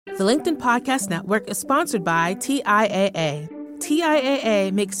The LinkedIn Podcast Network is sponsored by TIAA.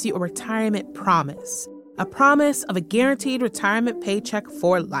 TIAA makes you a retirement promise, a promise of a guaranteed retirement paycheck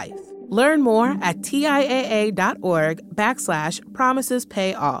for life. Learn more at TIAA.org/promises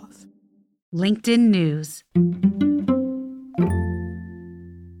pay off. LinkedIn News.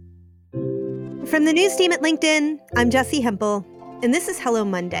 From the news team at LinkedIn, I'm Jessie Hempel, and this is Hello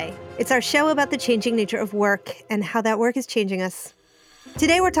Monday. It's our show about the changing nature of work and how that work is changing us.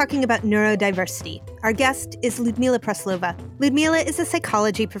 Today we're talking about neurodiversity. Our guest is Ludmila Preslova. Ludmila is a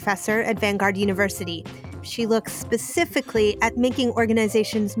psychology professor at Vanguard University. She looks specifically at making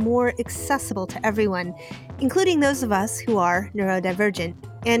organizations more accessible to everyone, including those of us who are neurodivergent.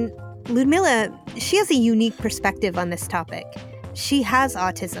 And Ludmila, she has a unique perspective on this topic. She has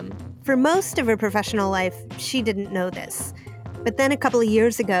autism. For most of her professional life, she didn't know this. But then a couple of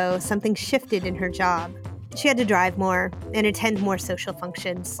years ago, something shifted in her job. She had to drive more and attend more social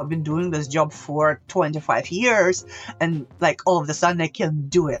functions. I've been doing this job for 25 years, and all of a sudden I can't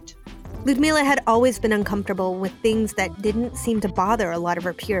do it. Ludmila had always been uncomfortable with things that didn't seem to bother a lot of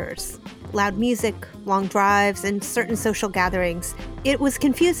her peers. Loud music, long drives, and certain social gatherings. It was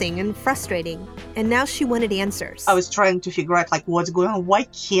confusing and frustrating, and now she wanted answers. I was trying to figure out what's going on. Why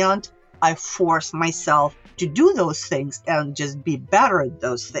can't I force myself to do those things and just be better at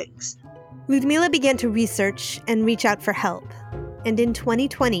those things? Ludmila began to research and reach out for help. And in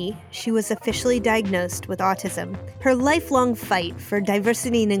 2020, she was officially diagnosed with autism. Her lifelong fight for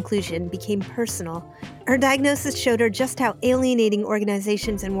diversity and inclusion became personal. Her diagnosis showed her just how alienating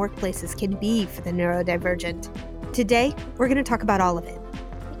organizations and workplaces can be for the neurodivergent. Today, we're going to talk about all of it.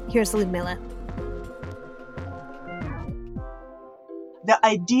 Here's Ludmila. The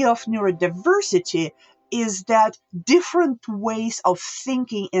idea of neurodiversity is that different ways of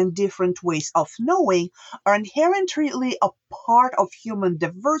thinking and different ways of knowing are inherently a part of human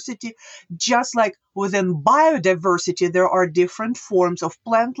diversity, just like within biodiversity, there are different forms of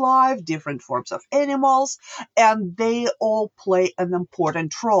plant life, different forms of animals, and they all play an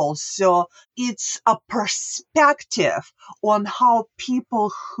important role. So it's a perspective on how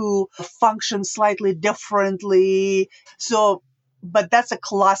people who function slightly differently. But that's a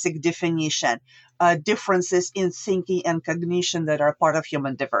classic definition. Differences in thinking and cognition that are part of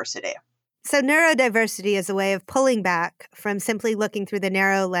human diversity. So neurodiversity is a way of pulling back from simply looking through the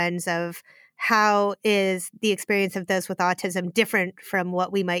narrow lens of how is the experience of those with autism different from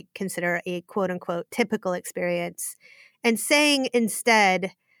what we might consider a quote-unquote typical experience, and saying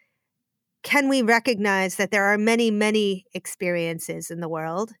instead, can we recognize that there are many, many experiences in the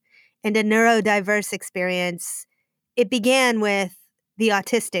world, and a neurodiverse experience, it began with the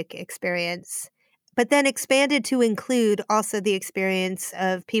autistic experience, but then expanded to include also the experience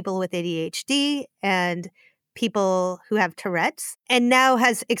of people with ADHD and people who have Tourette's, and now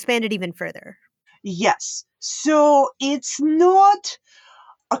has expanded even further. Yes. So it's not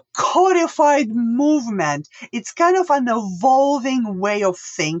a codified movement. It's kind of an evolving way of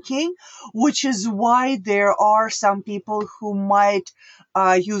thinking, which is why there are some people who might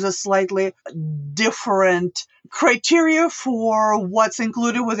use a slightly different criteria for what's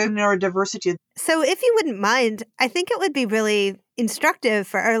included within neurodiversity. So if you wouldn't mind, I think it would be really instructive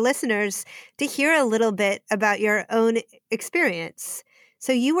for our listeners to hear a little bit about your own experience.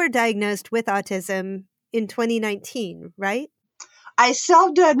 So you were diagnosed with autism in 2019, right? I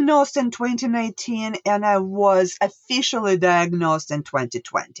self-diagnosed in 2019 and I was officially diagnosed in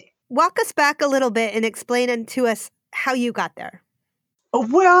 2020. Walk us back a little bit and explain to us how you got there.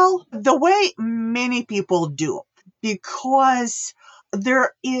 Well, the way many people do, because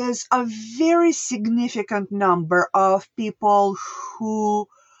there is a very significant number of people who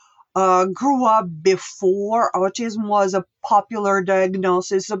grew up before autism was a popular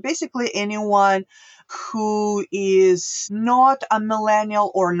diagnosis. So basically anyone who is not a millennial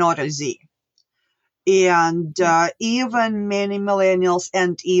or not a Z. And even many millennials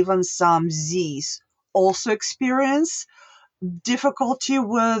and even some Zs also experience difficulty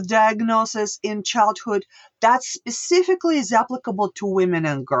with diagnosis in childhood. That specifically is applicable to women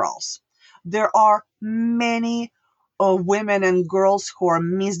and girls. There are many women and girls who are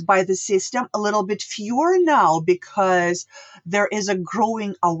missed by the system, a little bit fewer now because there is a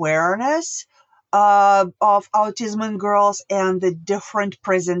growing awareness of autism in girls and the different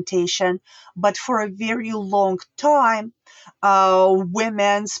presentation. But for a very long time,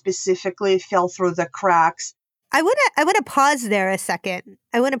 women specifically fell through the cracks. I want to pause there a second.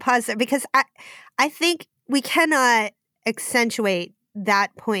 I want to pause there because I think we cannot accentuate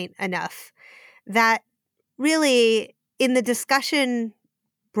that point enough. That really, in the discussion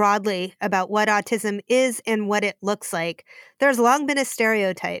broadly about what autism is and what it looks like, there's long been a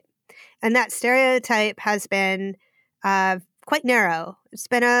stereotype. And that stereotype has been quite narrow. It's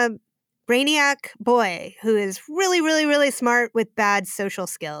been a brainiac boy who is really, really, really smart with bad social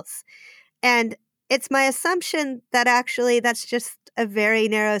skills. And it's my assumption that actually that's just a very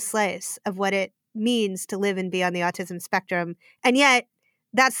narrow slice of what it means to live and be on the autism spectrum. And yet,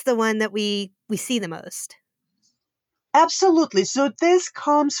 that's the one that we see the most. Absolutely. So this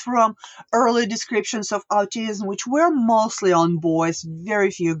comes from early descriptions of autism, which were mostly on boys, very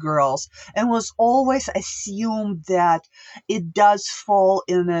few girls, and was always assumed that it does fall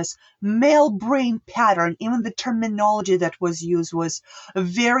in this male brain pattern. Even the terminology that was used was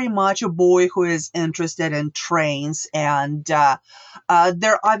very much a boy who is interested in trains. And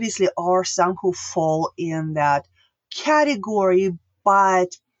there obviously are some who fall in that category,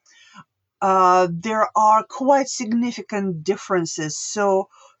 but there are quite significant differences. So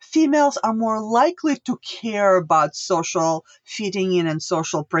females are more likely to care about social fitting in and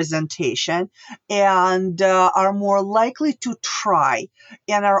social presentation, and are more likely to try,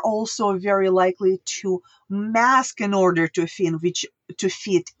 and are also very likely to mask in order to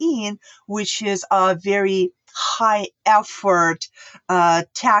fit in, which is a very high effort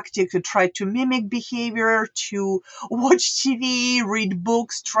tactic to try to mimic behavior, to watch TV, read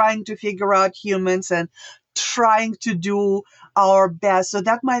books, trying to figure out humans and trying to do our best. So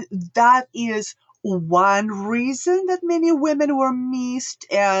that is one reason that many women were missed,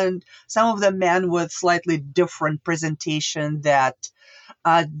 and some of the men with slightly different presentation than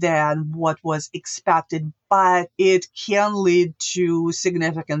what was expected. But it can lead to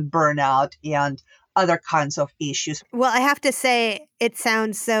significant burnout and other kinds of issues. Well, I have to say, it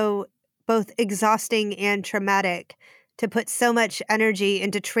sounds so both exhausting and traumatic to put so much energy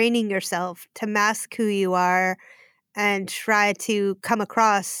into training yourself to mask who you are and try to come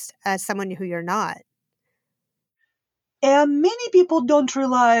across as someone who you're not. And many people don't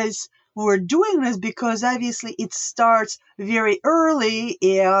realize we're doing this because obviously it starts very early,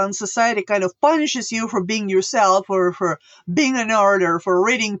 and society kind of punishes you for being yourself or for being a nerd or for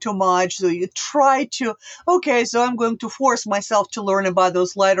reading too much. So you try to, okay, so I'm going to force myself to learn about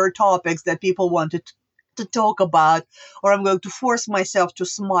those lighter topics that people wanted to talk about, or I'm going to force myself to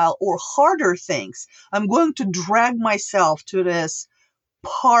smile, or harder things. I'm going to drag myself to this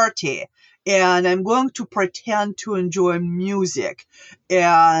party, and I'm going to pretend to enjoy music,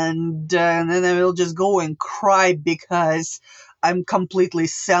 and then I will just go and cry because I'm completely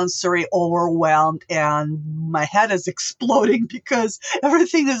sensory overwhelmed and my head is exploding because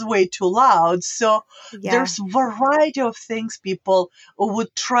everything is way too loud. So there's a variety of things people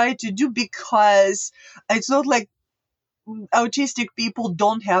would try to do, because it's not like autistic people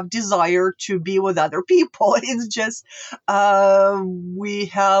don't have desire to be with other people. It's just we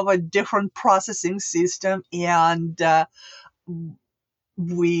have a different processing system, and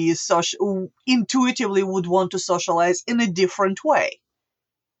we intuitively would want to socialize in a different way.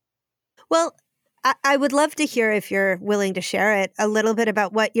 Well, I would love to hear, if you're willing to share it, a little bit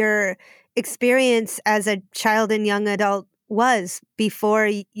about what your experience as a child and young adult was before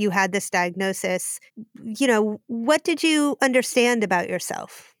you had this diagnosis. You know, what did you understand about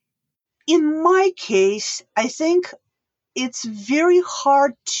yourself? In my case, I think it's very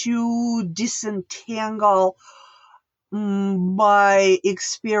hard to disentangle my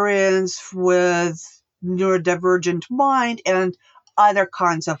experience with neurodivergent mind and other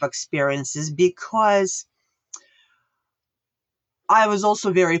kinds of experiences, because I was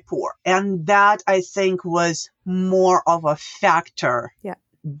also very poor, and that I think was more of a factor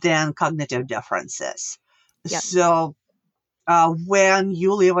than cognitive differences. So when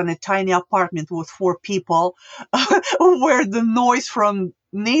you live in a tiny apartment with 4 people where the noise from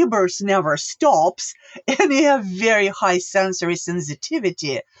neighbors never stops, and you have very high sensory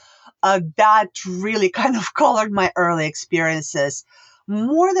sensitivity, that really kind of colored my early experiences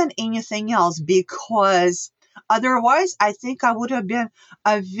more than anything else, because otherwise I think I would have been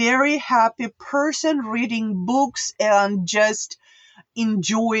a very happy person reading books and just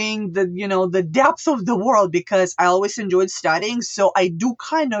enjoying the depth of the world, because I always enjoyed studying. So I do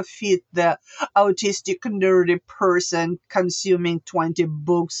kind of fit the autistic nerdy person consuming 20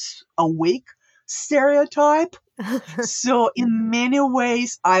 books a week stereotype. So in many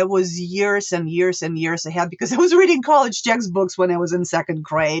ways, I was years and years and years ahead, because I was reading college textbooks when I was in 2nd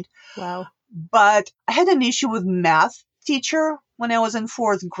grade. Wow. But I had an issue with math teacher when I was in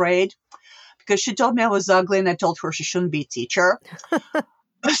 4th grade, because she told me I was ugly, and I told her she shouldn't be a teacher.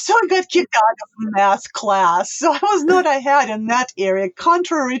 So I got kicked out of math class. So I was not ahead in that area,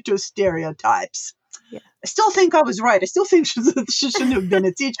 contrary to stereotypes. I still think I was right. I still think she shouldn't have been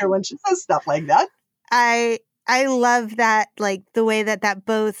a teacher when she says stuff like that. I love that, like the way that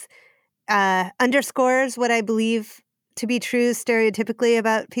both underscores what I believe to be true stereotypically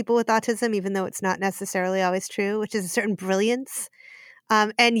about people with autism, even though it's not necessarily always true, which is a certain brilliance.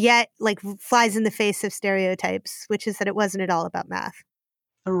 And yet, like, flies in the face of stereotypes, which is that it wasn't at all about math.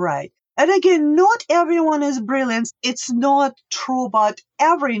 Right. And again, not everyone is brilliant. It's not true about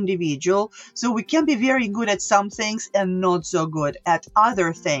every individual. So we can be very good at some things and not so good at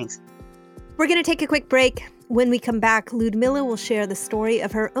other things. We're going to take a quick break. When we come back, Ludmila will share the story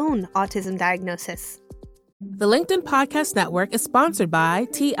of her own autism diagnosis. The LinkedIn Podcast Network is sponsored by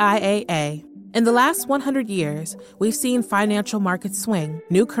TIAA. In the last 100 years, we've seen financial markets swing,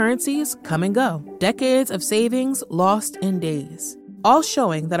 new currencies come and go, decades of savings lost in days, all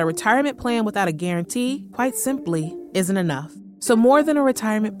showing that a retirement plan without a guarantee, quite simply, isn't enough. So more than a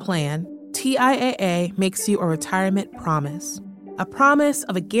retirement plan, TIAA makes you a retirement promise. A promise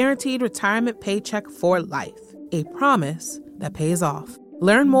of a guaranteed retirement paycheck for life. A promise that pays off.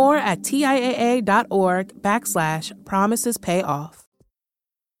 Learn more at TIAA.org/promisespayoff.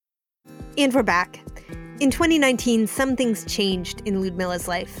 And we're back. In 2019, some things changed in Ludmila's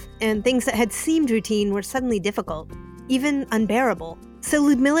life, and things that had seemed routine were suddenly difficult, even unbearable. So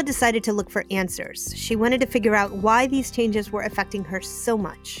Ludmila decided to look for answers. She wanted to figure out why these changes were affecting her so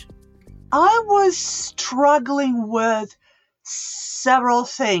much. I was struggling with several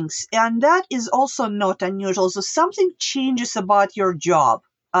things, and that is also not unusual. So something changes about your job,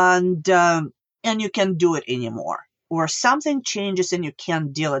 and you can't do it anymore, or something changes and you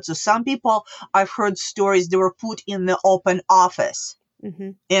can't deal it. So some people, I've heard stories, they were put in the open office,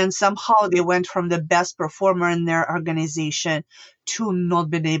 and somehow they went from the best performer in their organization to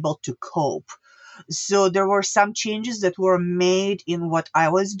not being able to cope. So there were some changes that were made in what I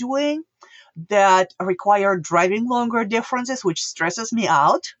was doing that require driving longer differences, which stresses me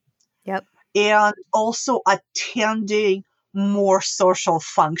out. Yep. And also attending more social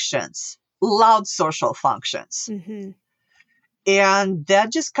functions, loud social functions. And that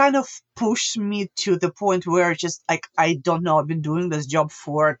just kind of pushed me to the point where just like, I don't know, I've been doing this job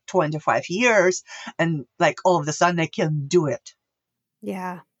for 25 years and like all of a sudden I can't do it.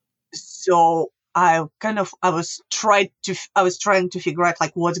 Yeah. So I was trying to figure out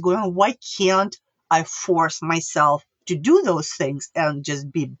like what's going on. Why can't I force myself to do those things and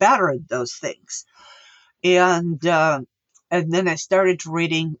just be better at those things? And then I started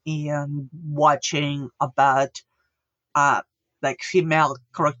reading and watching about like female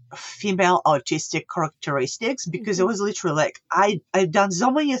autistic characteristics, because it was literally like I've done so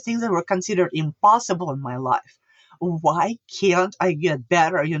many things that were considered impossible in my life. Why can't I get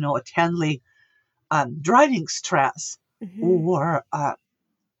better, at handling driving stress, or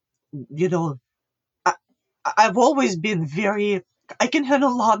I've always been I can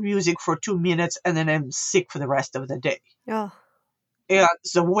handle loud music for 2 minutes and then I'm sick for the rest of the day. Oh. And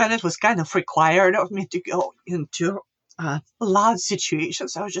so when it was kind of required of me to go into loud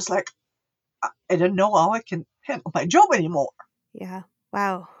situations, I was just like, I don't know how I can handle my job anymore. Yeah.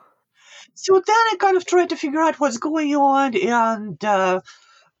 Wow. So then I kind of tried to figure out what's going on, and then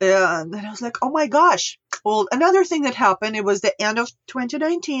I was like, oh my gosh. Well, another thing that happened, it was the end of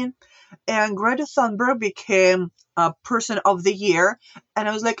 2019, and Greta Thunberg became a Person of the Year. And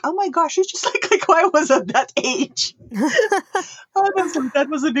I was like, oh my gosh, it's just like I was at that age. That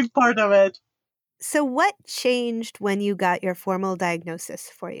was a big part of it. So what changed when you got your formal diagnosis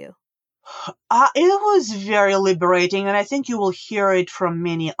for you? It was very liberating, and I think you will hear it from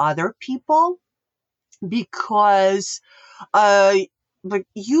many other people, because like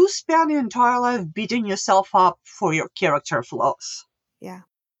you spend your entire life beating yourself up for your character flaws. Yeah.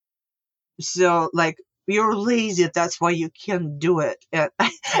 So like you're lazy, that's why you can't do it. And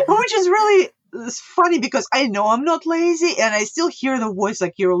which is really funny, because I know I'm not lazy, and I still hear the voice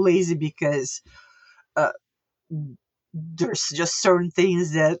like you're lazy because there's just certain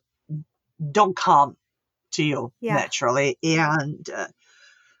things that don't come to you naturally, and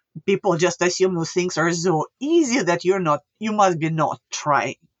people just assume those things are so easy that you must be not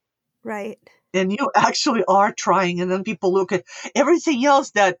trying. Right. And you actually are trying, and then people look at everything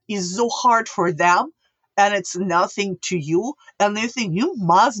else that is so hard for them, and it's nothing to you, and they think you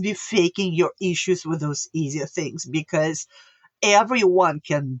must be faking your issues with those easier things, because everyone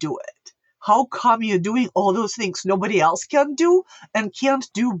can do it. How come you're doing all those things nobody else can do and can't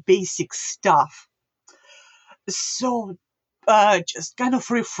do basic stuff? So just kind of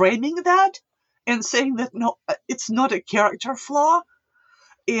reframing that and saying that, no, it's not a character flaw,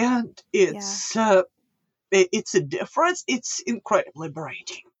 and it's a difference. It's incredibly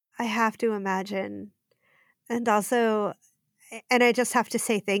liberating. I have to imagine And also, and I just have to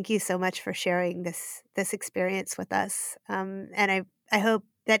say thank you so much for sharing this experience with us. And I hope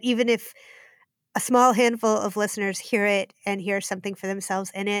that even if a small handful of listeners hear it and hear something for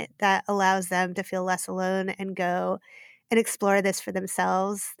themselves in it that allows them to feel less alone and go and explore this for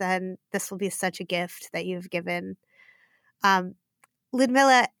themselves, then this will be such a gift that you've given.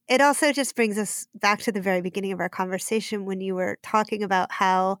 Ludmila, it also just brings us back to the very beginning of our conversation when you were talking about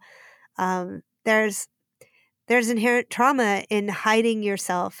how there's inherent trauma in hiding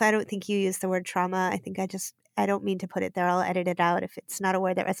yourself. I don't think you used the word trauma. I think I don't mean to put it there. I'll edit it out if it's not a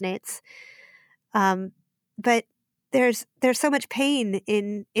word that resonates. But there's so much pain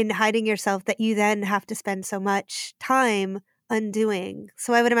in hiding yourself that you then have to spend so much time undoing.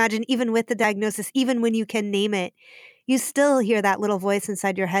 So I would imagine even with the diagnosis, even when you can name it, you still hear that little voice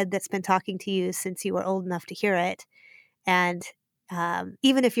inside your head that's been talking to you since you were old enough to hear it. And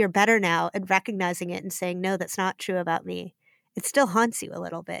even if you're better now at recognizing it and saying, no, that's not true about me, it still haunts you a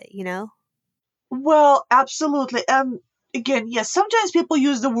little bit, you know? Well, absolutely. And again, yes, sometimes people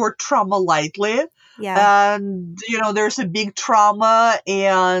use the word trauma lightly. Yeah. And, there's a big trauma,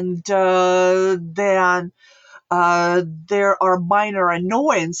 and then there are minor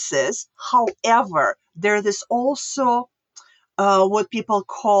annoyances. However, there is also what people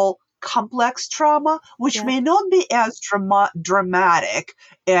call complex trauma, which Yeah. may not be as dramatic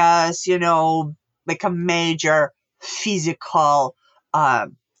as, like a major physical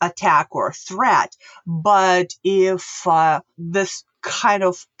attack or threat. But if this kind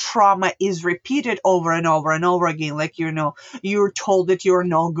of trauma is repeated over and over and over again, like, you're told that you're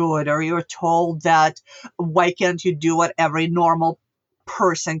no good, or you're told that why can't you do what every normal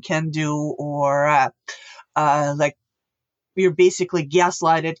person can do, or like, you're basically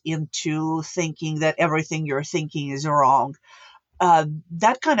gaslighted into thinking that everything you're thinking is wrong.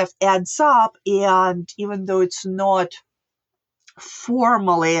 That kind of adds up, and even though it's not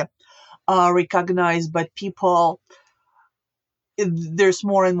formally recognized, but there's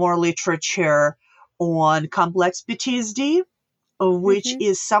more and more literature on complex PTSD, which Mm-hmm.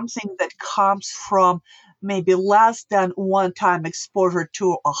 is something that comes from maybe less than one-time exposure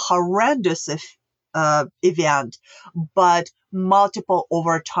to a horrendous event, but multiple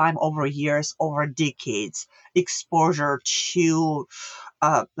over time, over years, over decades, exposure to,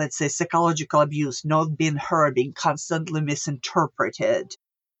 let's say, psychological abuse, not being heard, being constantly misinterpreted.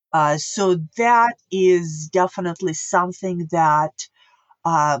 So that is definitely something that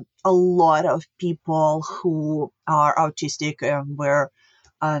a lot of people who are autistic and were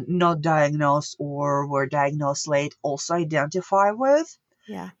not diagnosed or were diagnosed late also identify with.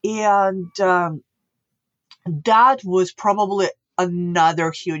 Yeah. And that was probably another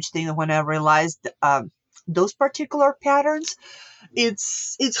huge thing when I realized those particular patterns.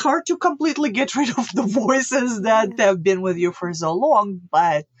 It's hard to completely get rid of the voices that have been with you for so long,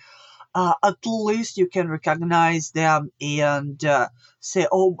 but at least you can recognize them and say,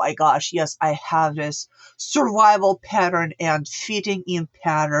 oh my gosh, yes, I have this survival pattern and fitting in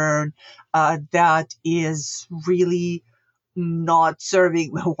pattern that is really not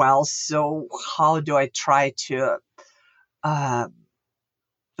serving me well. So how do I try to uh,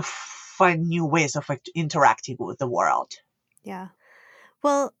 find new ways of interacting with the world? Yeah.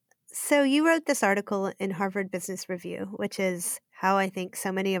 Well, so you wrote this article in Harvard Business Review, which is how I think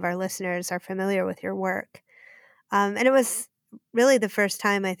so many of our listeners are familiar with your work. And it was really the first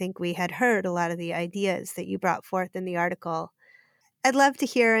time I think we had heard a lot of the ideas that you brought forth in the article. I'd love to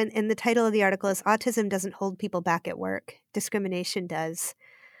hear, and the title of the article is Autism Doesn't Hold People Back at Work, Discrimination Does.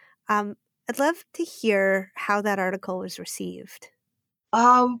 I'd love to hear how that article was received.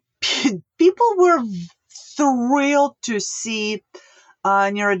 People were thrilled to see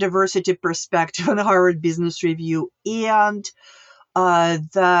neurodiversity perspective on Harvard Business Review, and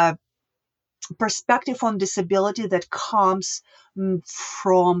the perspective on disability that comes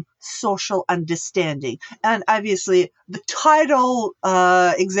from social understanding. And obviously, the title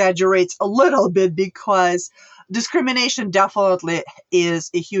exaggerates a little bit because discrimination definitely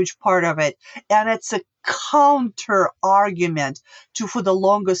is a huge part of it. And it's a counter argument to, for the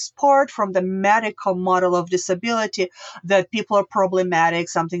longest part, from the medical model of disability, that people are problematic,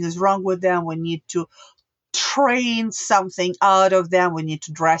 something is wrong with them, we need to train something out of them, we need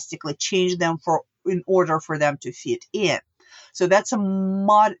to drastically change them in order for them to fit in. So that's a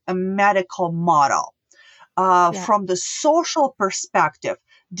medical model. From the social perspective,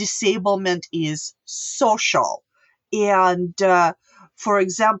 disablement is social. And for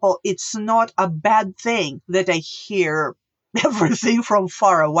example, it's not a bad thing that I hear everything from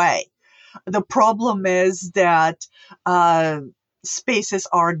far away. The problem is that spaces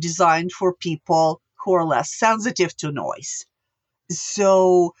are designed for people who are less sensitive to noise.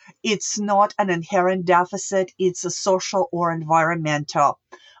 So it's not an inherent deficit, it's a social or environmental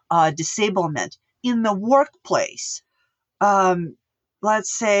disablement. In the workplace,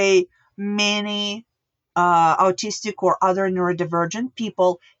 let's say many autistic or other neurodivergent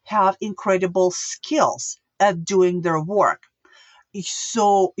people have incredible skills at doing their work.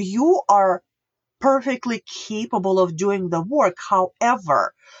 So you are perfectly capable of doing the work.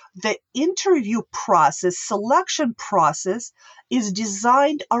 However, the interview process, selection process is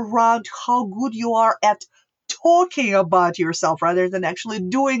designed around how good you are at talking about yourself rather than actually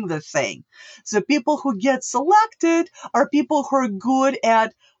doing the thing. So people who get selected are people who are good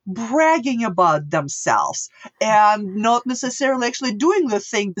at bragging about themselves and not necessarily actually doing the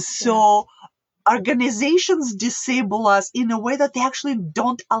thing. So organizations disable us in a way that they actually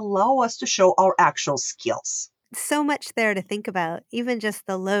don't allow us to show our actual skills. So much there to think about, even just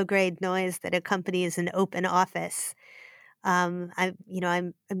the low-grade noise that accompanies an open office. I'm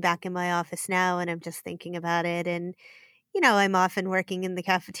back in my office now, and I'm just thinking about it. And, I'm often working in the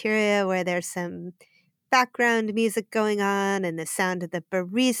cafeteria where there's some background music going on and the sound of the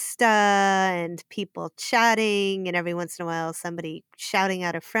barista and people chatting, and every once in a while somebody shouting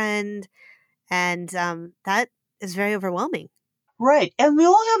at a friend. And that is very overwhelming. Right. And we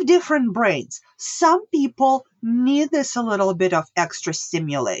all have different brains. Some people need this a little bit of extra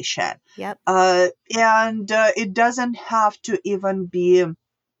stimulation. Yep. And it doesn't have to even be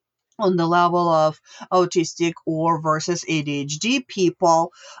on the level of autistic or versus ADHD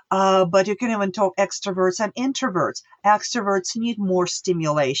people, but you can even talk extroverts and introverts. Extroverts need more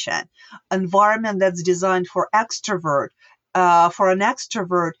stimulation. Environment that's designed for an extrovert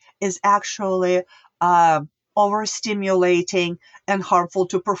is actually overstimulating and harmful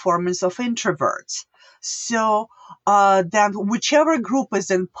to performance of introverts. So then whichever group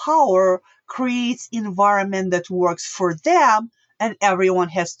is in power creates environment that works for them, and everyone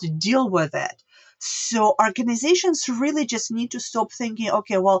has to deal with it. So organizations really just need to stop thinking,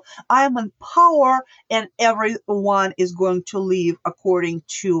 okay, well, I am in power and everyone is going to live according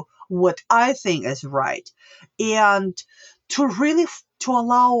to what I think is right. And to really to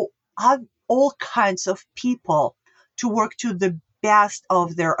allow all kinds of people to work to the best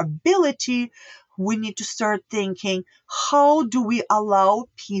of their ability, we need to start thinking, how do we allow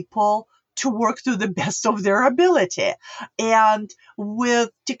people to work to the best of their ability? And with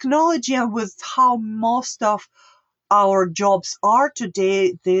technology and with how most of our jobs are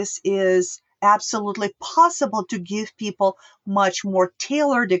today, this is absolutely possible to give people much more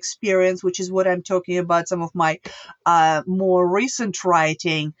tailored experience, which is what I'm talking about. Some of my more recent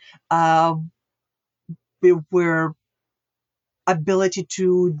writing, where ability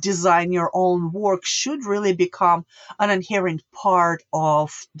to design your own work should really become an inherent part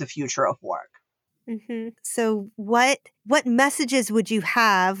of the future of work. Mm-hmm. So what messages would you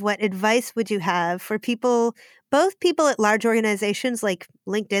have, what advice would you have for people, both people at large organizations like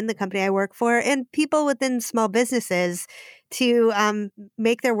LinkedIn, the company I work for, and people within small businesses to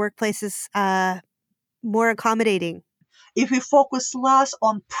make their workplaces more accommodating? If we focus less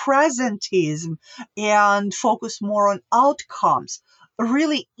on presentism and focus more on outcomes,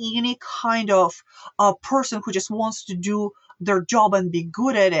 really any kind of person who just wants to do their job and be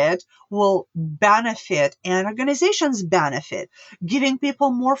good at it will benefit, and organizations benefit, giving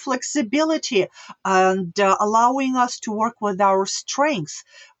people more flexibility and allowing us to work with our strengths,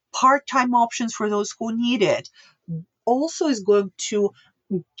 part-time options for those who need it, also is going to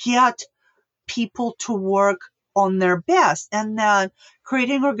get people to work on their best. And then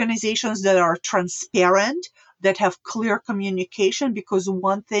creating organizations that are transparent, that have clear communication, because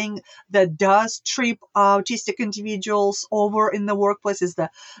one thing that does trip autistic individuals over in the workplace is the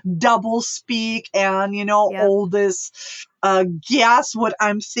double speak and, all this guess what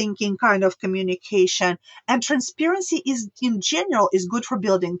I'm thinking kind of communication. And transparency is, in general, is good for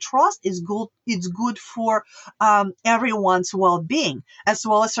building trust. It's good for everyone's well-being, as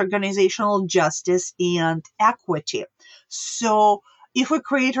well as organizational justice and equity. So if we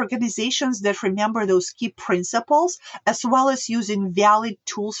create organizations that remember those key principles, as well as using valid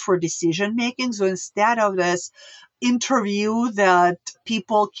tools for decision making, so instead of this interview that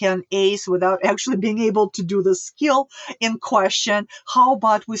people can ace without actually being able to do the skill in question, how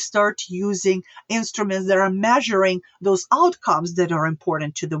about we start using instruments that are measuring those outcomes that are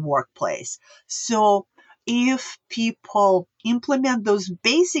important to the workplace? So if people implement those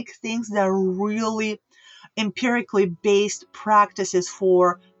basic things that are really empirically based practices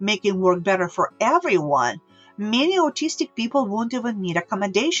for making work better for everyone, many autistic people won't even need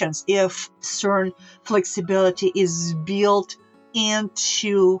accommodations if certain flexibility is built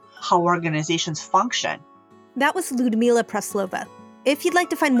into how organizations function. That was Ludmila Preslova. If you'd like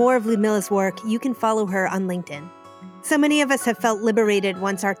to find more of Ludmila's work, you can follow her on LinkedIn. So many of us have felt liberated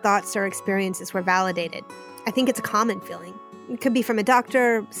once our thoughts or experiences were validated. I think it's a common feeling. It could be from a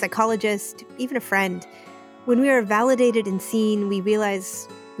doctor, psychologist, even a friend. When we are validated and seen, we realize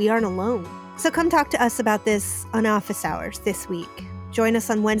we aren't alone. So come talk to us about this on office hours this week. Join us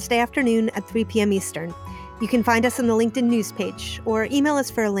on Wednesday afternoon at 3 p.m. Eastern. You can find us on the LinkedIn news page or email us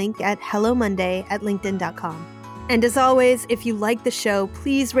for a link at hellomonday@linkedin.com. And as always, if you like the show,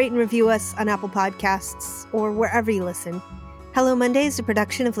 please rate and review us on Apple Podcasts or wherever you listen. Hello Monday is a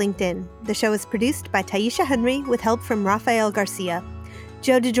production of LinkedIn. The show is produced by Taisha Henry with help from Rafael Garcia.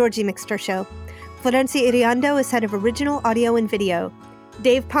 Joe DeGiorgi mixed our show. Florencia Iriando is head of original audio and video.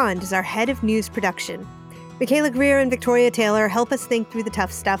 Dave Pond is our head of news production. Michaela Greer and Victoria Taylor help us think through the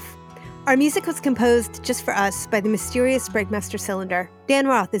tough stuff. Our music was composed just for us by the mysterious Breakmaster Cylinder. Dan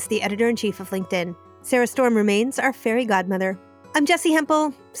Roth is the editor-in-chief of LinkedIn. Sarah Storm remains our fairy godmother. I'm Jessie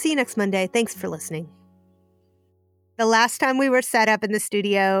Hempel. See you next Monday. Thanks for listening. The last time we were set up in the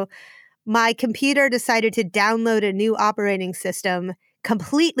studio, my computer decided to download a new operating system,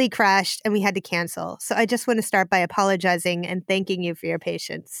 completely crashed, and we had to cancel. So I just want to start by apologizing and thanking you for your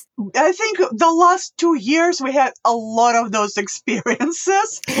patience. I think the last 2 years we had a lot of those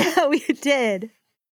experiences. We did.